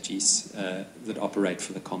strategies that operate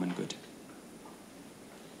for the common good.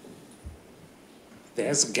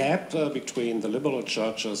 There's a gap between the liberal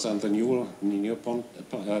churches and the new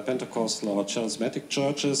Pentecostal or charismatic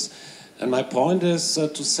churches. And my point is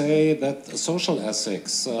to say that social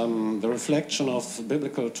ethics, the reflection of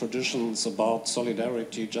biblical traditions about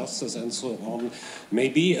solidarity, justice, and so on, may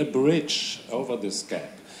be a bridge over this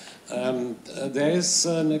gap. There is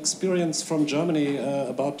an experience from Germany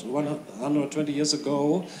about 120 years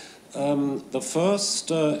ago. The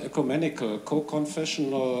first ecumenical,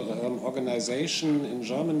 co-confessional organization in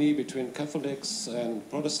Germany between Catholics and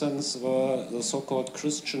Protestants were the so-called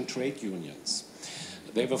Christian trade unions.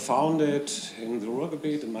 They were founded in the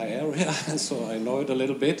Ruhrgebiet, in my area, so I know it a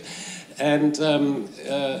little bit. And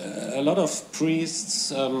a lot of priests,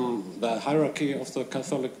 the hierarchy of the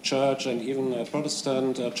Catholic Church and even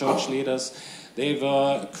Protestant church leaders, they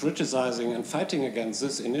were criticizing and fighting against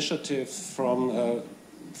this initiative from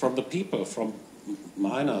the people, from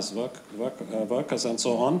miners, workers and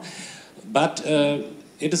so on. But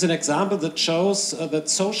it is an example that shows that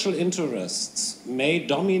social interests may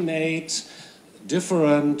dominate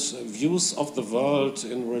different views of the world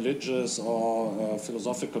in religious or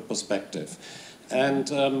philosophical perspective. And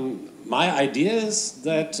my idea is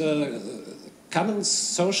that common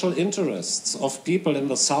social interests of people in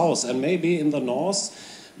the south and maybe in the north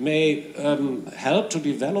may help to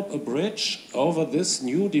develop a bridge over this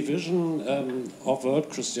new division of world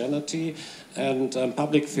Christianity, and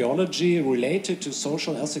public theology related to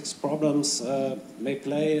social ethics problems may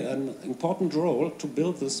play an important role to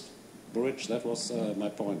build this bridge. That was my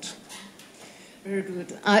point. Very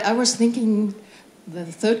good. I was thinking the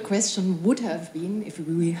third question would have been, if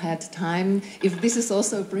we had time, if this is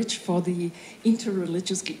also a bridge for the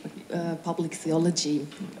interreligious public theology.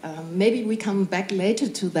 Maybe we come back later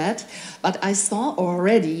to that, but I saw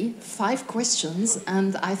already 5 questions,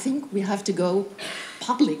 and I think we have to go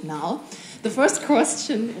public now. The first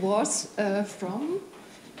question was from,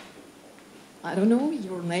 I don't know,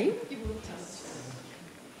 your name? You will tell us.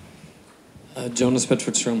 Jonas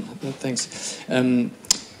Petfordstrom, thanks.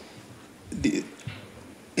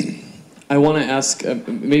 I want to ask,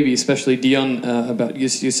 maybe especially Dion, about, you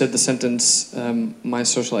said the sentence, my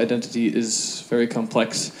social identity is very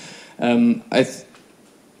complex. I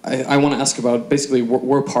want to ask about, basically,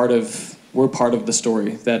 we're part of the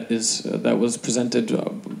story that was presented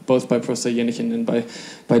both by Prof. Jähnichen and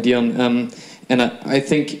by Dion. And I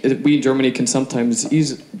think we in Germany can sometimes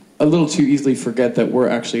a little too easily forget that we're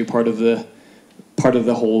actually part of the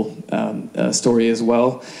whole story as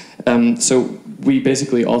well. So we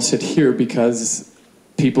basically all sit here because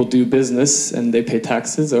people do business and they pay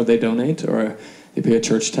taxes or they donate or they pay a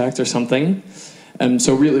church tax or something.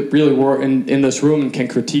 So really we're in this room and can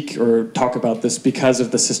critique or talk about this because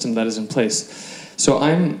of the system that is in place. So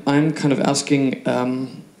I'm kind of asking,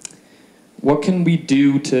 what can we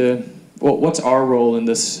do to, what's our role in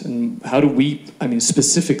this, and how do we, I mean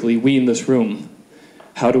specifically we in this room,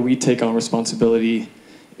 how do we take on responsibility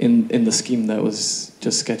in the scheme that was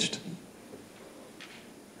just sketched?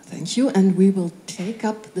 Thank you, and we will take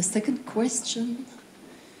up the second question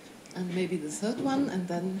and maybe the third one, and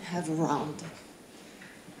then have a round.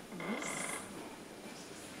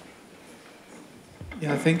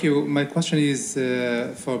 Yeah, thank you. My question is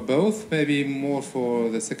for both, maybe more for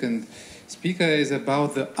the second speaker, is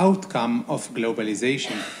about the outcome of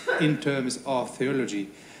globalization in terms of theology.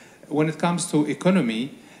 When it comes to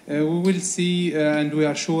economy, we will see, and we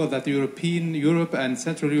are sure that Europe and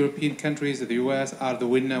Central European countries, the US, are the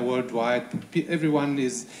winner worldwide. Everyone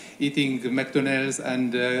is eating McDonald's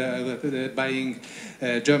and buying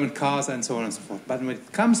German cars and so on and so forth. But when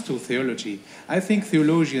it comes to theology, I think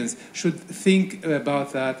theologians should think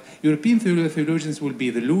about that. European theologians will be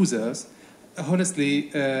the losers.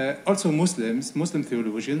 Honestly, also Muslim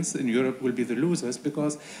theologians in Europe will be the losers,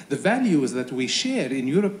 because the values that we share in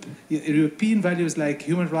Europe, European values like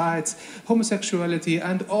human rights, homosexuality,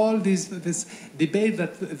 and all this debate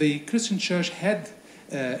that the Christian church had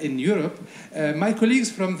in Europe, my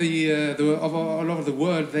colleagues from all over the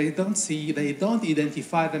world, they don't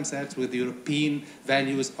identify themselves with the European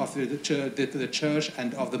values of the church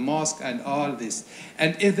and of the mosque and all this.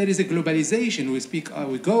 And if there is a globalization,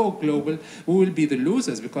 we go global, we will be the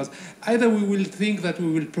losers, because either we will think that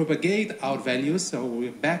we will propagate our values, so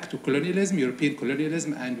we're back to colonialism, European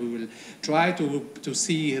colonialism, and we will try to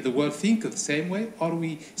see the world think the same way, or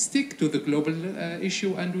we stick to the global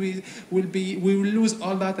issue, and we will lose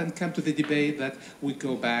all that and come to the debate that we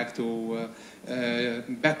go back to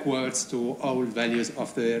backwards to old values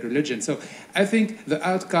of the religion. So I think the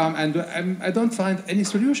outcome, and I don't find any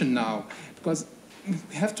solution now, because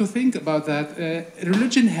we have to think about that.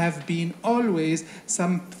 Religion have been always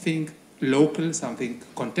something local, something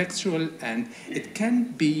contextual, and it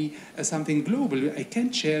can be something global. I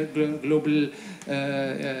can share global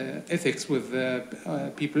ethics with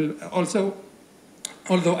people also.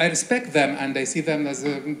 Although I respect them and I see them as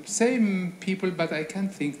the same people, but I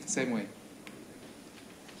can't think the same way.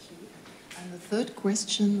 And the third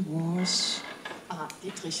question was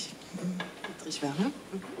Dietrich Werner.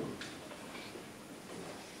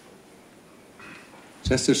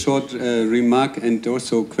 Just a short remark and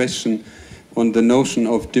also question on the notion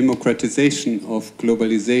of democratization of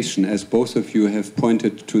globalization, as both of you have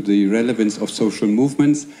pointed to the relevance of social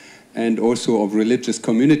movements and also of religious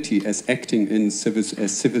community as acting as civil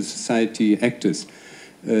society actors.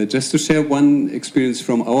 Just to share one experience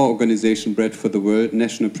from our organization, Bread for the World,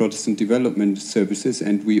 National Protestant Development Services,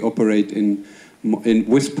 and we operate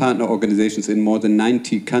with partner organizations in more than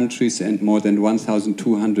 90 countries and more than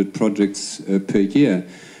 1,200 projects per year.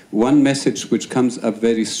 One message which comes up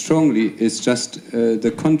very strongly is just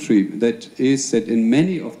the contrary, that is that in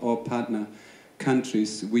many of our partner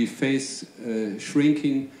countries we face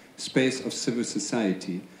shrinking space of civil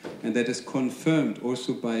society, and that is confirmed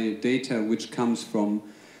also by data which comes from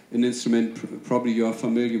an instrument, probably you are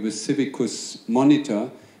familiar with, Civicus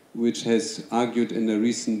Monitor, which has argued in a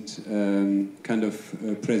recent kind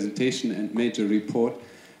of presentation and major report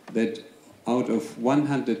that out of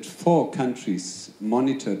 104 countries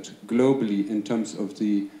monitored globally in terms of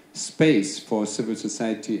the space for civil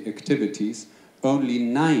society activities, only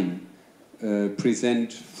 9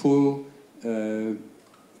 present full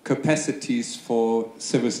capacities for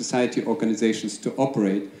civil society organizations to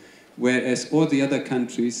operate, whereas all the other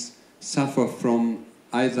countries suffer from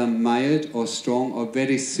either mild or strong or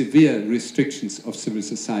very severe restrictions of civil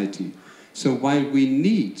society. So while we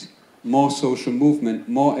need more social movement,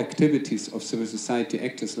 more activities of civil society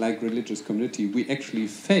actors like religious community, we actually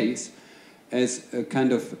face as a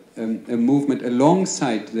kind of a movement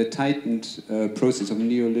alongside the tightened process of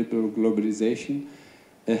neoliberal globalization,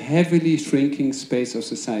 a heavily shrinking space of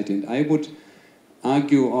society. And I would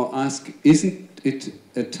argue or ask, isn't it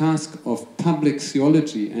a task of public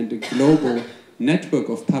theology and a global network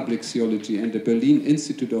of public theology and the Berlin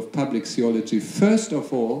Institute of Public Theology, first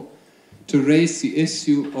of all, to raise the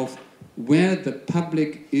issue of where the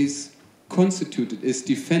public is constituted, is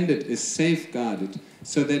defended, is safeguarded,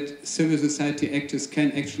 so that civil society actors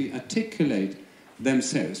can actually articulate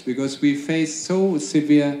themselves, because we face so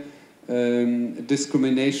severe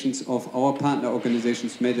discriminations of our partner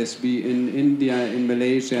organizations, may this be in India, in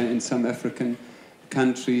Malaysia, in some African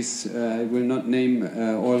countries. I will not name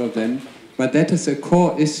all of them, but that is a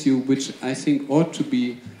core issue which I think ought to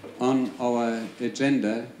be on our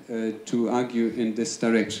agenda to argue in this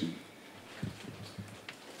direction.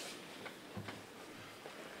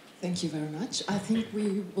 Thank you very much. I think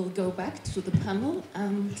we will go back to the panel,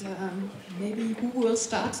 and maybe who will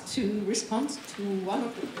start to respond to one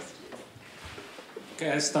of the questions?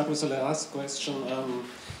 Okay, I start with the last question.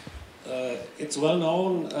 It's well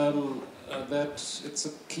known that it's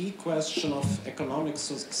a key question of economic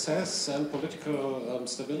success and political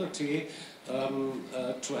stability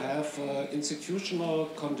to have institutional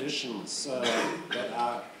conditions that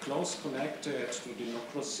are close connected to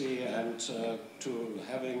democracy and to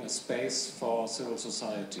having a space for civil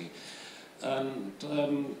society. And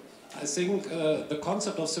I think the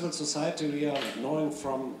concept of civil society we are knowing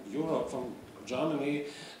from Europe, from Germany,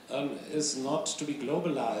 is not to be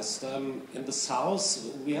globalized. In the South,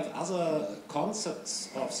 we have other concepts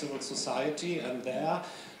of civil society, and there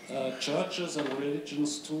churches and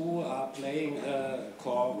religions too are playing a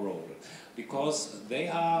core role, because they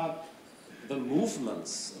are the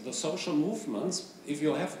movements, the social movements. If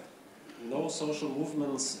you have no social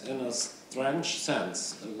movements in a strange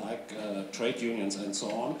sense, like trade unions and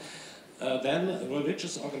so on, then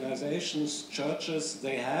religious organizations, churches,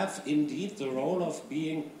 they have indeed the role of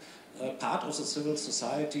being part of the civil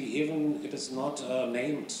society, even it is not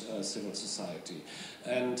named civil society.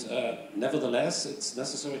 And nevertheless, it's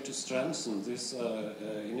necessary to strengthen these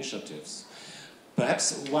initiatives.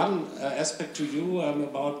 Perhaps one aspect to you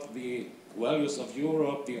about the values of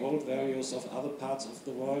Europe, the old values of other parts of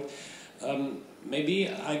the world. Maybe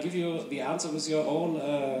I give you the answer with your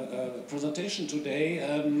own presentation today.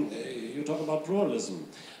 You talk about pluralism.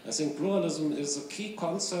 I think pluralism is a key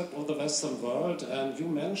concept of the Western world, and you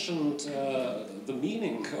mentioned the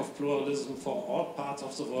meaning of pluralism for all parts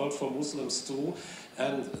of the world, for Muslims too,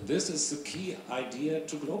 and this is the key idea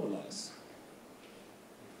to globalize.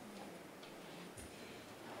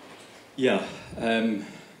 Yeah,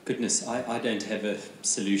 goodness, I don't have a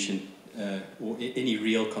solution or any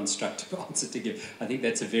real constructive answer to give. I think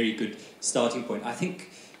that's a very good starting point. I think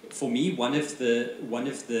for me, one of the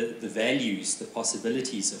values, the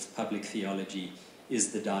possibilities of public theology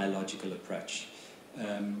is the dialogical approach.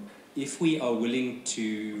 If we are willing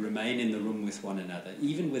to remain in the room with one another,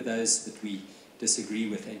 even with those that we disagree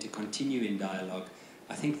with, and to continue in dialogue,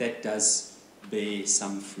 I think that does bear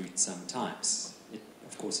some fruit sometimes.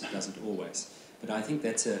 Of course, it doesn't always. But I think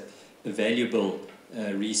that's a valuable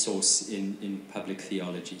resource in public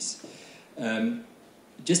theologies.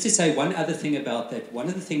 Just to say one other thing about that, one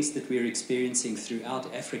of the things that we're experiencing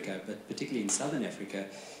throughout Africa, but particularly in southern Africa,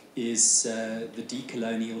 is the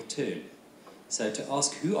decolonial turn. So to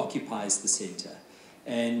ask who occupies the centre.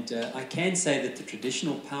 And I can say that the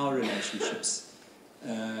traditional power relationships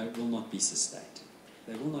will not be sustained.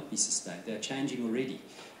 They will not be sustained. They're changing already.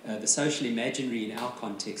 The social imaginary in our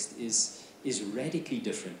context is radically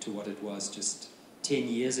different to what it was just 10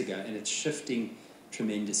 years ago, and it's shifting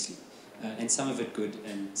tremendously. And some of it good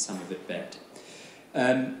and some of it bad.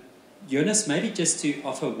 Jonas, maybe just to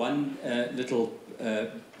offer one little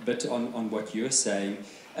bit on what you're saying.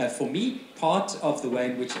 For me, part of the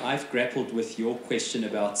way in which I've grappled with your question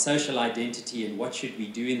about social identity and what should we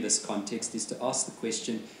do in this context is to ask the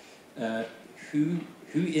question, who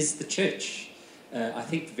is the church? I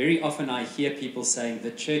think very often I hear people saying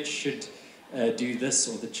the church should do this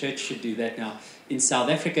or the church should do that. Now, in South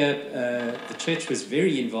Africa, the church was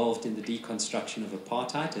very involved in the deconstruction of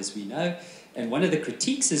apartheid, as we know, and one of the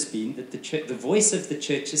critiques has been that the voice of the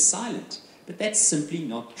church is silent. But that's simply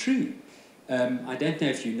not true. I don't know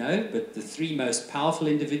if you know, but the three most powerful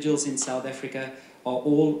individuals in South Africa are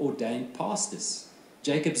all ordained pastors.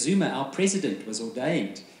 Jacob Zuma, our president, was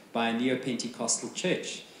ordained by a neo-Pentecostal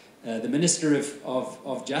church. The Minister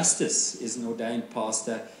of Justice is an ordained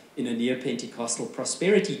pastor in a neo-Pentecostal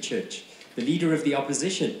prosperity church. The leader of the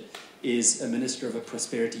opposition is a minister of a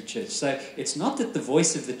prosperity church. So it's not that the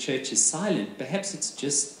voice of the church is silent. Perhaps it's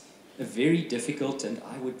just a very difficult, and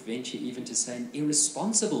I would venture even to say an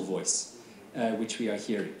irresponsible voice, which we are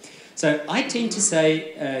hearing. So I tend to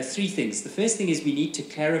say three things. The first thing is we need to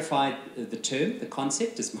clarify the term, the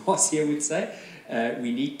concept, as Marcia would say.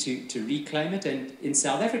 We need to reclaim it. And in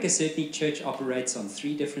South Africa, certainly church operates on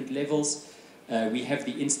three different levels. We have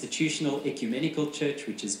the institutional ecumenical church,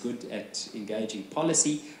 which is good at engaging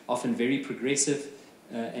policy, often very progressive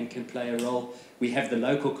and can play a role. We have the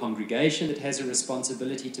local congregation that has a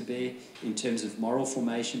responsibility to bear in terms of moral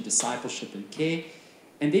formation, discipleship and care.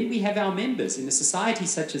 And then we have our members in a society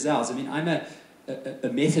such as ours. I mean, I'm a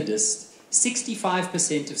Methodist.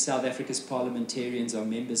 65% of South Africa's parliamentarians are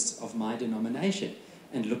members of my denomination.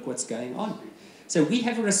 And look what's going on. So we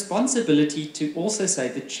have a responsibility to also say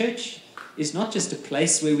the church is not just a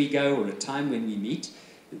place where we go or a time when we meet.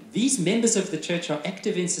 These members of the church are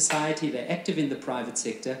active in society, they're active in the private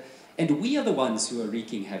sector, and we are the ones who are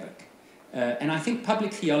wreaking havoc. And I think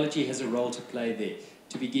public theology has a role to play there,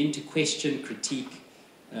 to begin to question, critique,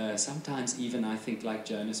 sometimes even, I think, like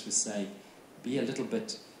Jonas was saying, be a little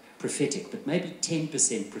bit prophetic, but maybe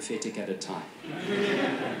 10% prophetic at a time.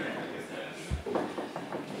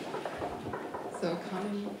 So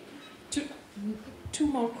coming two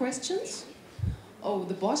more questions. Oh,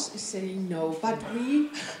 the boss is saying no, but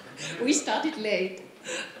we started late.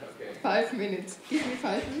 Okay. 5 minutes. Give me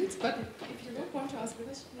 5 minutes, but if you don't want to ask a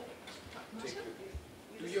question,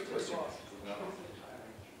 do your question.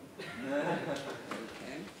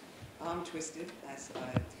 Okay. Arm twisted.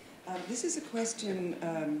 This is a question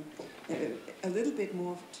a little bit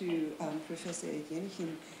more to Professor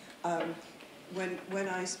Jähnichen. When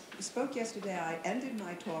I spoke yesterday, I ended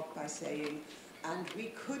my talk by saying, and we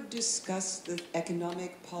could discuss the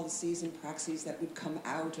economic policies and praxis that would come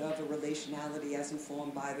out of a relationality as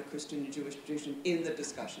informed by the Christian and Jewish tradition in the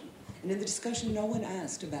discussion. And in the discussion, no one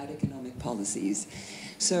asked about economic policies.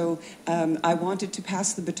 So I wanted to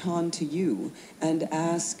pass the baton to you and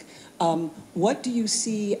ask, what do you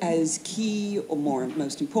see as key or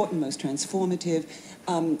most important, most transformative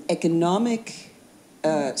economic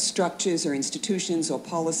structures or institutions or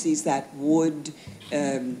policies that would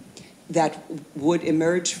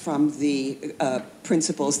emerge from the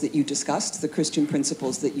principles that you discussed, the Christian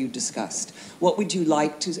principles that you discussed? What would you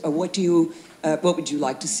like to, or what would you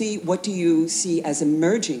like to see? What do you see as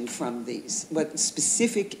emerging from these? What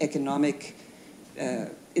specific economic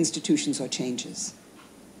institutions or changes?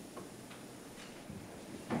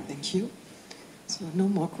 Thank you. So no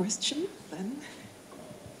more questions then?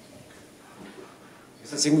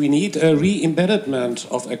 I think we need a re-embedment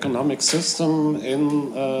of economic system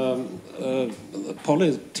in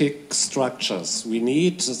politic structures. We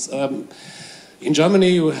need, in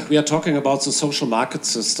Germany, we are talking about the social market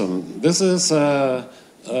system. This is a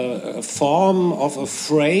form of a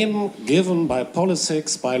frame given by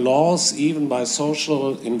politics, by laws, even by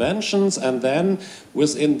social inventions, and then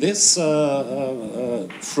within this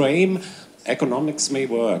frame, economics may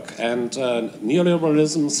work. And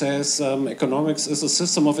neoliberalism says economics is a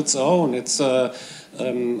system of its own. It's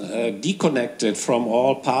deconnected from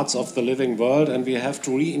all parts of the living world, and we have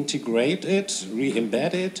to reintegrate it,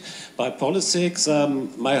 re-embed it by politics.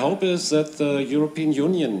 My hope is that the European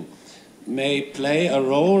Union may play a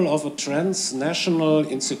role of a transnational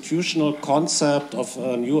institutional concept of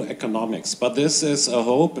new economics. But this is a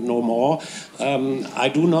hope, no more. I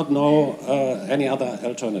do not know any other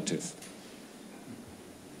alternative.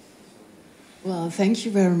 Well, thank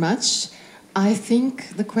you very much. I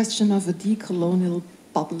think the question of a decolonial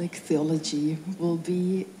public theology will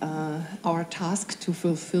be our task to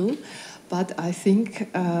fulfill, but I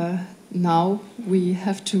think now we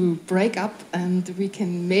have to break up and we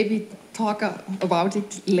can maybe talk about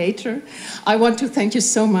it later. I want to thank you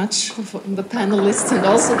so much for the panelists and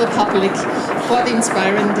also the public for the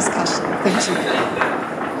inspiring discussion. Thank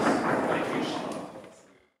you.